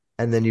interested,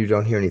 and then you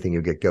don't hear anything,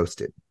 you get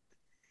ghosted.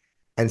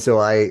 And so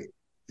I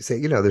say,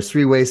 there's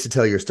 3 ways to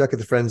tell you're stuck at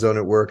the friend zone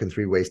at work and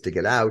 3 ways to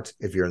get out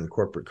if you're in the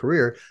corporate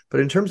career. But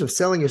in terms of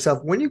selling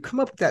yourself, when you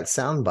come up with that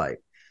soundbite,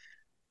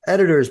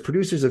 editors,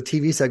 producers of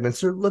TV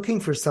segments are looking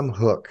for some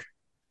hook.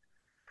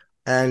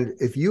 And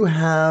if you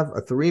have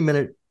a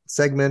 3-minute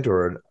segment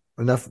or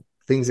enough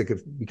things that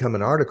could become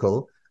an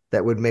article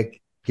that would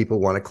make people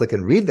want to click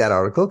and read that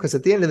article, because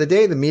at the end of the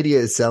day, the media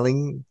is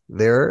selling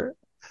their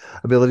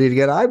ability to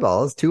get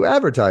eyeballs to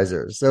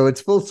advertisers. So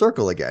it's full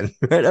circle again,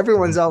 right?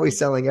 Everyone's always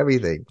selling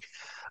everything.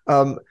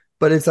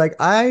 But it's like,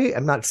 I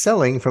am not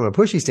selling from a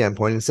pushy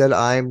standpoint. Instead,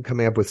 I'm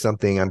coming up with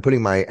something. I'm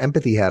putting my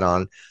empathy hat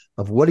on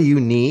of what do you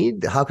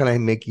need? How can I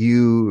make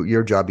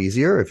your job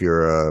easier? If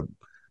you're a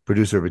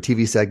producer of a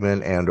TV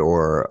segment and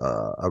or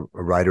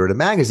a writer at a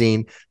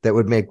magazine, that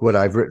would make what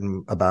I've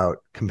written about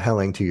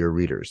compelling to your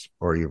readers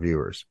or your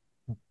viewers.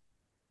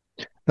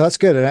 No, that's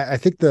good. And I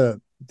think the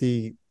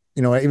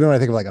even when I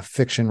think of like a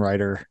fiction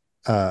writer,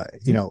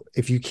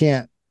 if you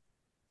can't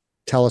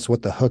tell us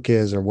what the hook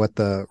is or what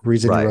the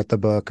reason you wrote the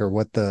book or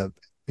what the,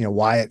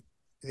 why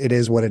it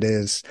is what it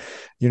is,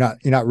 you're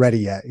not ready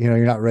yet.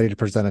 You're not ready to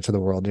present it to the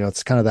world.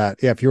 It's kind of that.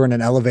 Yeah. If you're in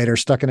an elevator,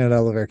 stuck in an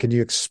elevator, can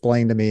you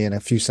explain to me in a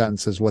few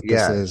sentences what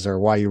this is or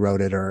why you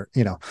wrote it or,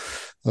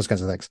 those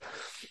kinds of things.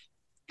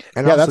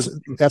 And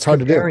that's hard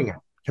to do.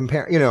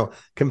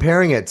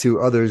 Comparing it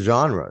to other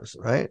genres,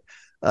 right?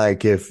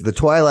 Like if the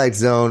Twilight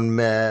Zone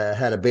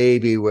had a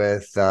baby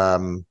with, I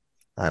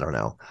don't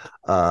know,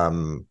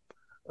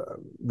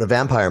 the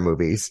vampire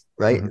movies,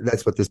 right? Mm-hmm.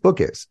 That's what this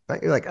book is,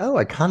 right? You're like, oh,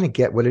 I kind of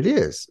get what it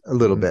is a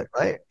little bit,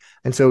 right?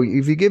 And so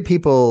if you give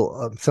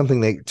people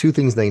two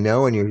things they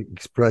know, and you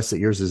express that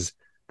yours is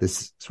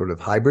this sort of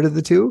hybrid of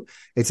the two,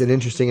 it's an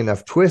interesting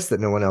enough twist that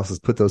no one else has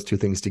put those two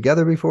things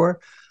together before.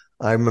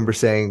 I remember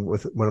saying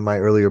with one of my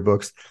earlier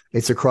books,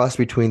 it's a cross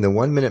between the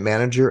 1 Minute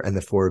Manager and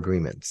the 4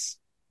 Agreements.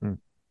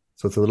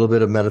 So it's a little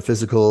bit of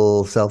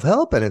metaphysical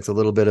self-help, and it's a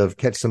little bit of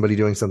catch somebody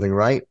doing something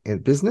right in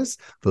business.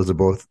 Those are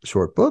both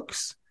short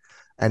books.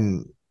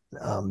 And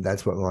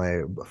that's what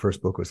my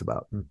first book was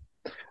about.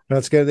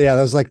 That's good. Yeah,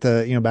 that was like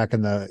the, back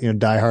in the,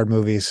 Die Hard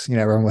movies,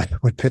 everyone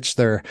would pitch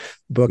their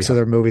books or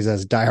their movies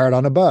as Die Hard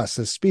on a bus,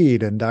 as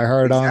Speed, and Die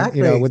Hard on,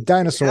 with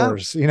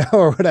dinosaurs,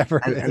 or whatever.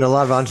 And a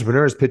lot of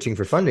entrepreneurs pitching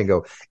for funding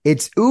go,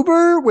 it's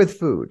Uber with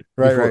food.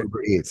 Right.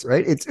 Uber Eats,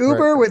 right? It's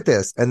Uber with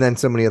this. And then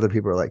so many other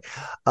people are like,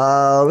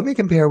 let me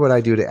compare what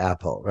I do to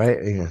Apple, right?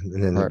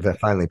 And then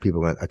finally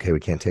people went, okay, we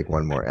can't take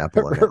one more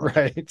Apple.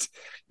 Right.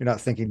 You're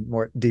not thinking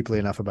more deeply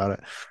enough about it.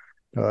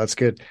 Oh, that's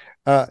good.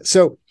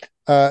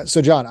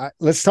 So John,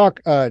 let's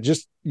talk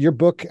just your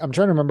book. I'm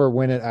trying to remember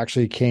when it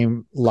actually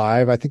came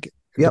live. I think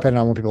depending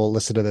on when people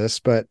listen to this,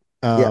 but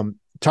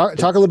talk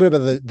a little bit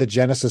about the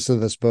genesis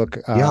of this book.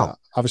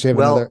 Obviously, I have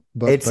another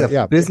book. It's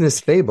a business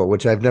fable,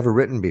 which I've never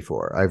written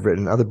before. I've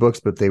written other books,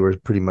 but they were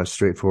pretty much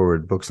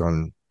straightforward books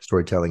on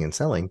storytelling and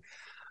selling.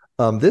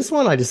 This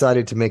one, I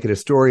decided to make it a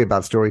story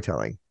about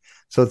storytelling.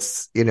 So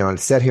it's,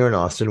 it's set here in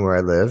Austin where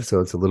I live.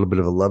 So it's a little bit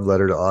of a love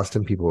letter to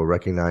Austin. People will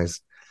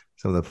recognize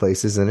some of the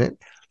places in it.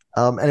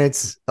 And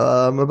it's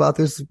about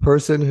this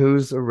person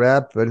who's a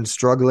rep and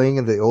struggling,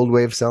 and the old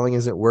way of selling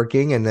isn't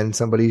working. And then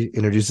somebody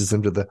introduces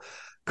him to the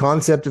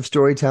concept of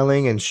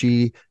storytelling, and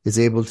she is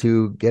able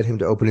to get him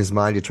to open his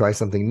mind to try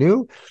something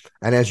new.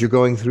 And as you're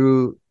going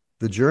through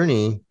the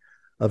journey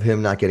of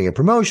him not getting a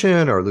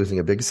promotion or losing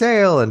a big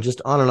sale, and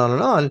just on and on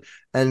and on,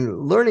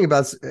 and learning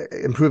about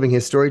improving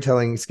his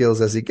storytelling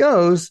skills as he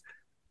goes,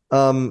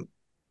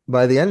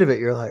 by the end of it,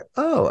 you're like,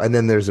 oh, and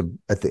then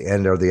at the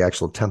end are the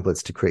actual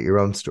templates to create your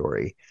own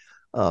story.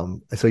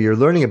 So you're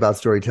learning about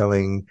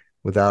storytelling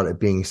without it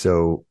being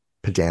so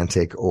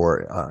pedantic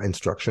or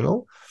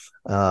instructional.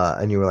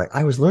 And you were like,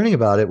 I was learning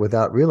about it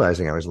without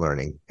realizing I was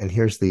learning. And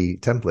here's the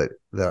template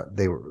that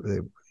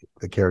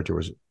the character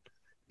was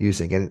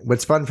using. And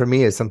what's fun for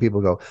me is some people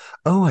go,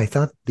 oh, I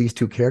thought these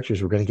two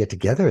characters were going to get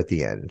together at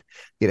the end.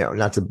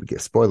 Not to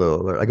spoiler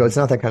alert. I go, it's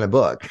not that kind of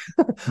book.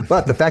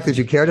 But the fact that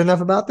you cared enough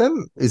about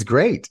them is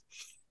great.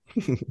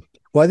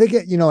 Well, I think,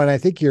 and I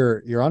think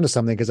you're onto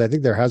something, because I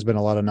think there has been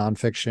a lot of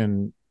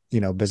nonfiction,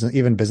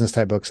 business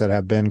type books that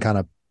have been kind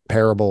of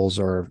parables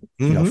or,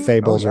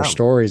 fables or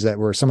stories that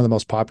were some of the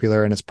most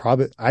popular. And it's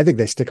probably, I think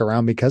they stick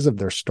around because of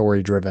their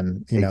story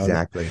driven,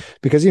 exactly.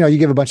 Because, you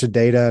give a bunch of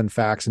data and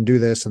facts and do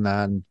this and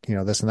that, and,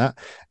 this and that.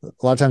 A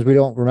lot of times we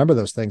don't remember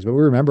those things, but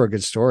we remember a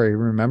good story.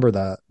 We remember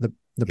the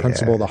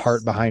principle, the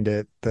heart behind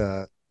it,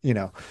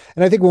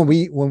 and I think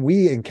when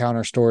we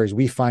encounter stories,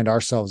 we find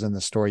ourselves in the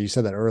story. You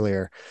said that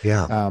earlier.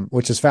 Yeah.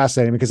 Which is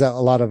fascinating, because a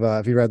lot of,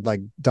 if you read like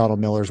Donald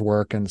Miller's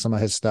work and some of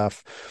his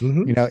stuff,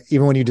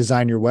 even when you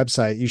design your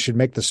website, you should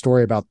make the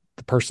story about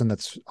the person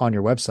that's on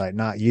your website,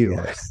 not you.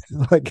 Yes.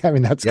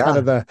 That's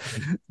kind of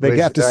they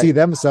have to see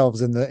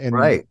themselves in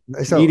right.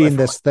 eating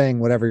this thing,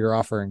 whatever you're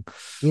offering.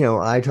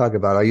 I talk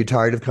about, are you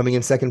tired of coming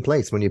in second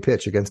place when you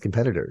pitch against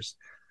competitors?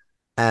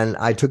 And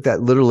I took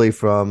that literally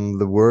from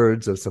the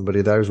words of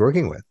somebody that I was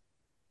working with.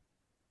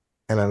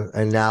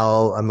 And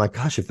now I'm like,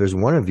 gosh, if there's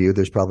one of you,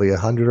 there's probably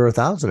 100 or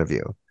 1,000 of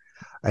you.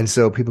 And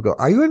so people go,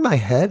 are you in my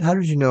head? How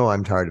did you know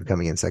I'm tired of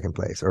coming in second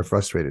place or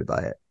frustrated by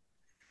it?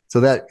 So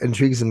that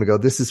intrigues them to go,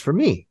 this is for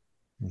me.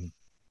 Mm-hmm.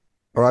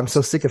 Or I'm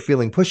so sick of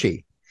feeling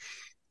pushy.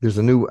 There's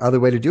a new other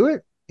way to do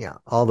it. Yeah.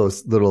 All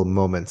those little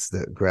moments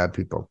that grab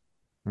people.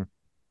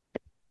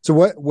 So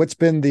what's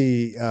been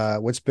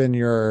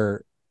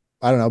your,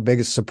 I don't know,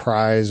 biggest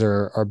surprise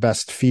or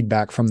best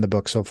feedback from the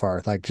book so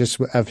far? Like, just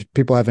have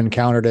people have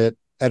encountered it,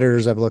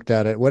 editors have looked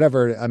at it,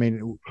 whatever. I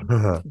mean,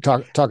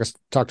 talk to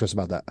us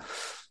about that.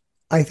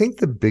 I think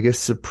the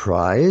biggest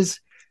surprise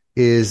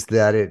is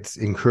that it's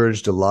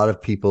encouraged a lot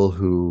of people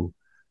who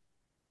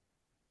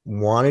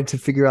wanted to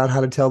figure out how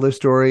to tell their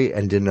story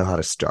and didn't know how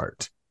to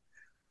start.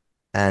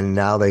 And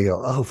now they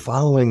go, oh,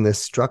 following this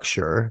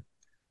structure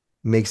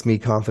makes me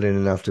confident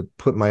enough to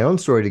put my own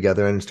story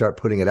together and start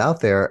putting it out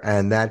there.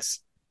 And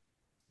that's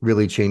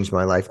really changed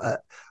my life.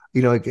 Like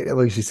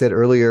you said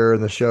earlier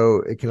in the show,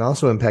 it can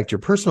also impact your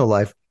personal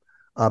life.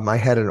 I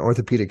had an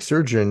orthopedic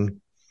surgeon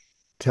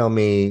tell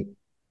me,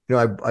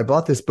 I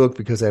bought this book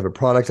because I have a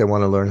product I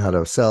want to learn how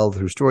to sell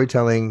through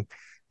storytelling.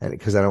 And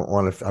because I don't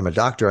want to, I'm a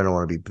doctor, I don't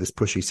want to be this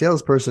pushy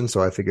salesperson.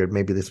 So I figured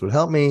maybe this would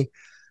help me.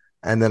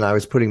 And then I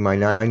was putting my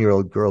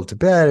 9-year-old girl to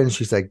bed, and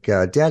she's like,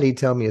 Daddy,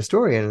 tell me a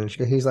story. And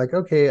he's like,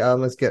 okay,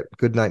 let's get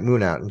Goodnight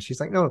Moon out. And she's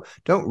like, no,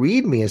 don't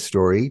read me a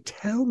story.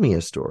 Tell me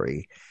a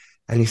story.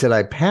 And he said,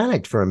 I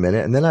panicked for a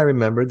minute, and then I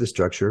remembered the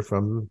structure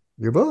from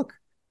your book.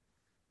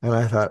 And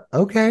I thought,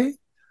 okay.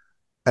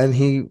 And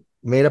he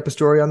made up a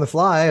story on the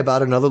fly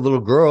about another little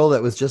girl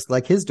that was just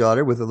like his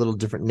daughter with a little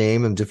different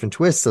name and different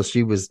twists. So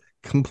she was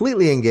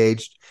completely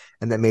engaged,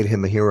 and that made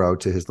him a hero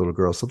to his little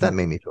girl. So that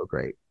made me feel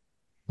great.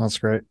 That's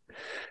great.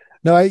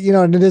 No,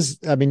 and it is,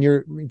 I mean,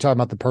 you're talking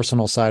about the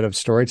personal side of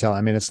storytelling.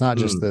 I mean, it's not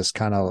just this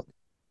kind of,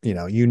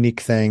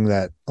 unique thing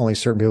that only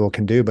certain people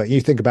can do, but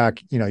you think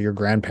back, your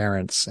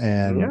grandparents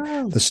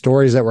and the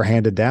stories that were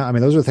handed down. I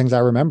mean, those are things I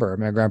remember. I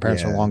mean, my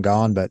grandparents are long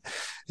gone, but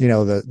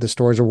the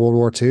stories of World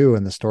War II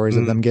and the stories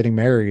of them getting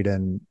married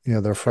and,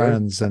 their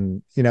friends.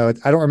 And, I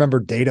don't remember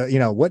data,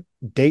 what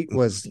date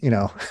was,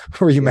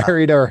 were you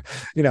married or,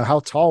 how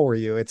tall were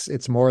you?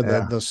 It's more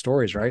those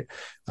stories. Right.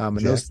 And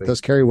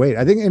those carry weight.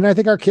 I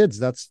think our kids,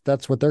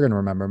 that's what they're going to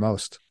remember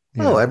most.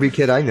 Every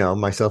kid I know,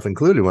 myself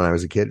included, when I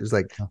was a kid, was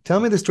like,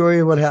 tell me the story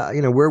of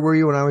where were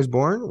you when I was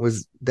born?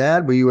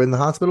 Were you in the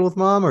hospital with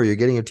mom, or were you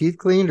getting your teeth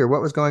cleaned, or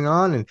what was going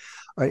on?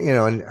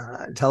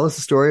 And, tell us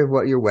the story of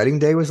what your wedding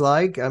day was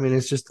like. I mean,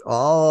 it's just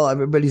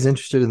everybody's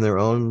interested in their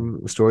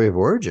own story of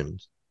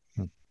origins.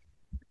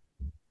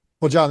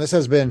 Well, John, this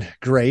has been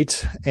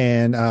great.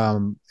 And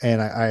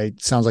I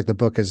sounds like the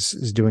book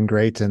is doing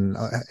great and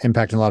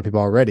impacting a lot of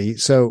people already.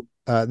 So,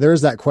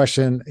 there's that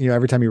question,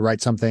 every time you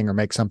write something or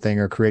make something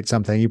or create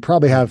something, you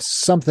probably have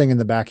something in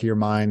the back of your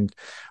mind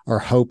or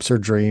hopes or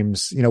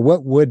dreams.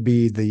 What would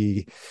be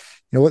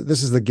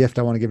this is the gift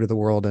I want to give to the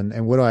world.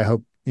 And what do I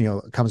hope,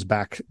 comes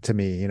back to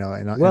me,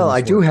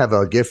 I do have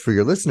a gift for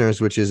your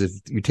listeners, which is if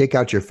you take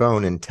out your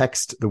phone and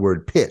text the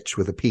word pitch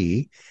with a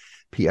P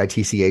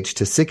PITCH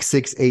to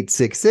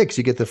 66866.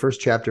 You get the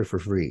first chapter for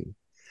free.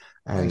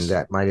 And nice.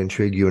 That might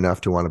intrigue you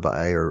enough to want to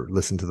buy or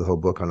listen to the whole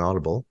book on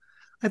Audible.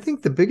 I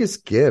think the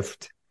biggest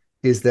gift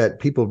is that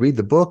people read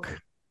the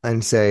book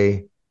and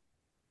say,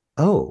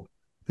 oh,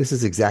 this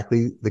is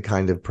exactly the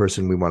kind of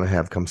person we want to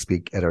have come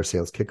speak at our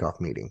sales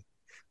kickoff meeting.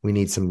 We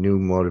need some new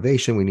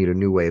motivation. We need a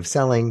new way of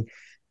selling.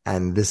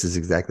 And this is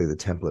exactly the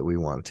template we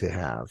want to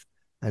have.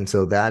 And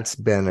so that's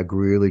been a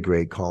really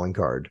great calling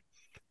card.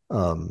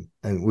 And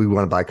we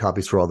want to buy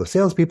copies for all the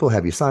salespeople,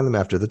 have you sign them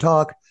after the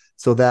talk.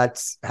 So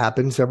that's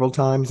happened several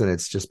times, and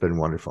it's just been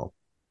wonderful.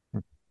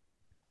 I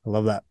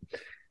love that.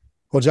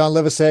 Well, John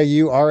Livesay,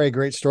 you are a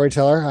great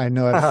storyteller. I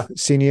know I've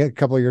seen you a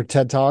couple of your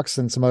TED Talks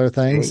and some other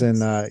things.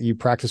 Thanks. And you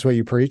practice what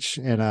you preach.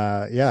 And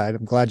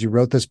I'm glad you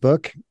wrote this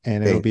book,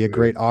 and it'll be a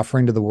great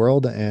offering to the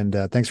world. And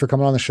thanks for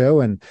coming on the show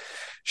and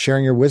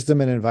sharing your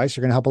wisdom and advice.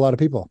 You're going to help a lot of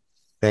people.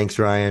 Thanks,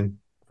 Ryan.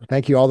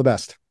 Thank you. All the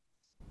best.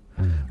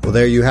 Well,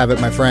 there you have it,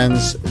 my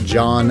friends.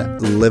 John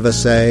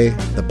Livesay,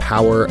 The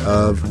Power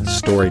of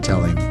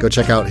Storytelling. Go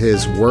check out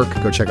his work.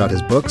 Go check out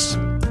his books.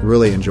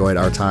 Really enjoyed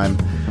our time.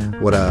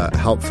 What a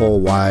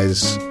helpful,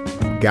 wise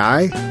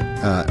guy.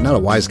 Not a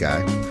wise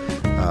guy.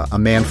 A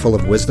man full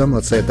of wisdom,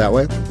 let's say it that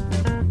way.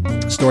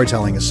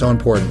 Storytelling is so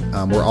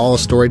important. We're all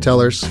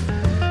storytellers.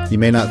 You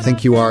may not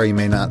think you are. You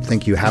may not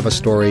think you have a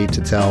story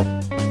to tell.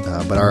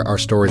 But our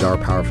stories are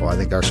powerful. I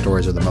think our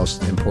stories are the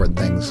most important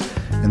things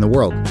in the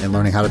world, and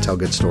learning how to tell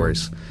good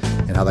stories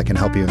and how that can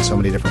help you in so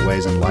many different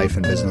ways in life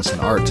and business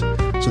and art.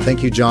 So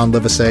thank you, John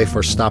Livesay,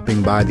 for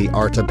stopping by The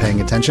Art of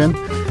Paying Attention.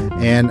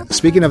 And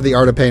speaking of The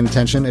Art of Paying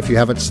Attention, if you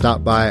haven't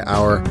stopped by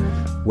our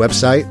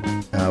website,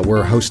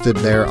 we're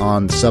hosted there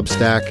on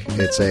Substack.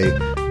 It's a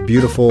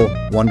beautiful,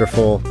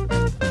 wonderful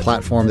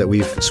platform that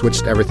we've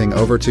switched everything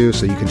over to,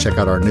 so you can check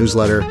out our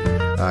newsletter.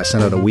 I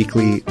send out a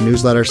weekly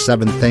newsletter,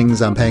 7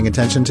 things I'm paying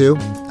attention to,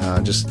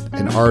 just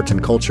in art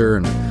and culture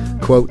and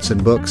quotes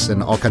and books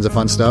and all kinds of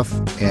fun stuff.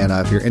 And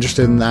if you're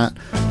interested in that,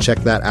 check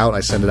that out.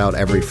 I send it out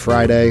every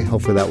Friday.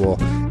 Hopefully that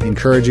will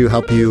encourage you,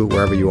 help you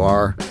wherever you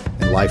are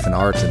in life and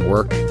art and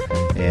work.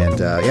 And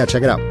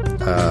check it out.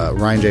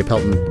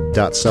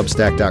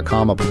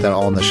 RyanJPelton.substack.com. I'll put that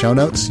all in the show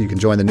notes. You can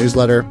join the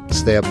newsletter,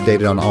 stay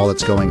updated on all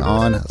that's going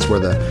on. That's where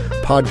the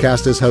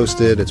podcast is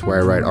hosted. It's where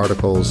I write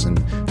articles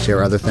and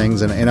share other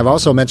things. And I've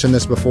also mentioned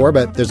this before,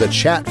 but there's a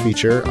chat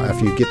feature.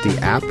 If you get the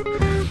app,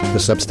 the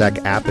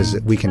Substack app, is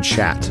that we can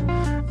chat.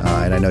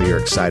 And I know you're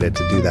excited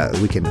to do that.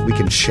 We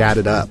can chat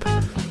it up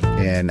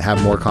and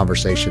have more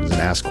conversations and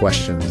ask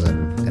questions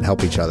and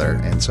help each other.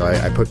 And so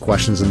I put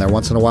questions in there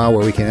once in a while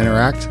where we can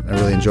interact. I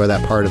really enjoy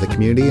that part of the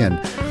community.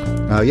 And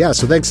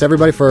so thanks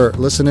everybody for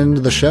listening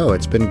to the show.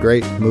 It's been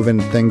great moving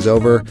things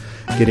over,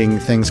 getting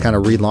things kind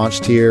of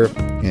relaunched here,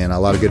 and a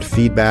lot of good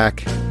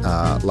feedback,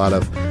 a lot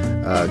of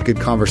good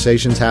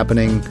conversations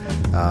happening.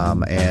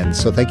 And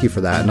so thank you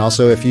for that. And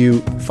also, if you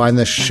find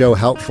this show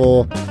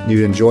helpful,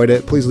 you enjoyed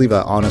it, please leave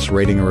an honest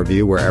rating and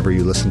review wherever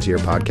you listen to your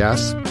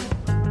podcasts.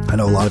 I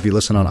know a lot of you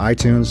listen on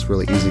iTunes.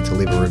 Really easy to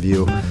leave a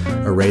review,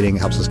 a rating.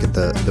 Helps us get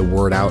the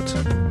word out,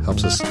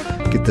 helps us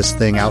get this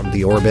thing out in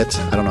the orbit.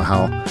 I don't know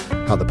how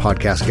the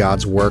podcast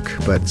gods work,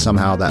 but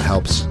somehow that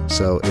helps.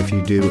 So if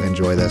you do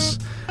enjoy this,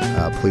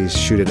 please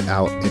shoot it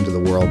out into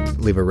the world.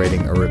 Leave a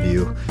rating, a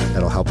review.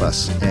 That'll help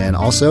us. And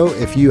also,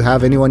 if you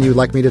have anyone you'd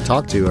like me to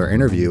talk to or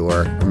interview,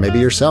 or maybe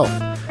yourself,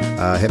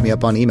 hit me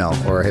up on email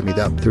or hit me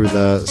up through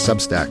the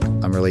Substack.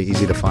 I'm really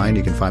easy to find.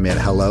 You can find me at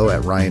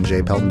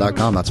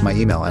hello@ryanjpelton.com. That's my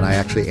email, and I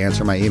actually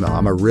answer my email.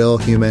 I'm a real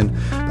human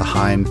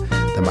behind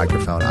the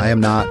microphone. I am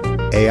not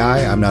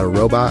AI. I'm not a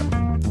robot.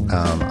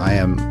 I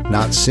am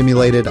not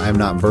simulated. I am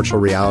not virtual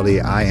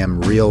reality. I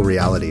am real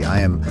reality.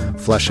 I am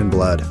flesh and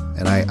blood,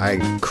 and I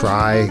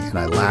cry and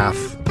I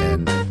laugh,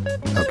 and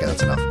okay,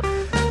 that's enough.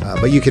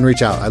 But you can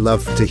reach out. I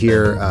love to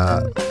hear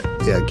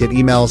get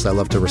emails. I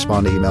love to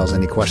respond to emails.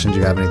 Any questions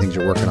you have, any things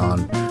you're working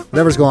on,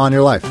 whatever's going on in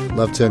your life.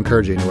 Love to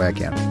encourage you any way I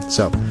can.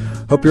 So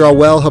hope you're all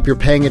well. Hope you're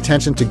paying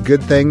attention to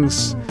good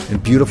things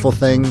and beautiful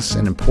things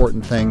and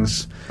important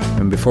things.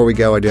 And before we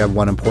go, I do have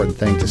one important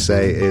thing to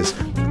say is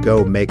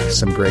go make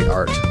some great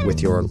art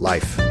with your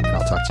life. And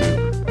I'll talk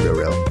to you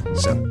real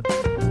soon.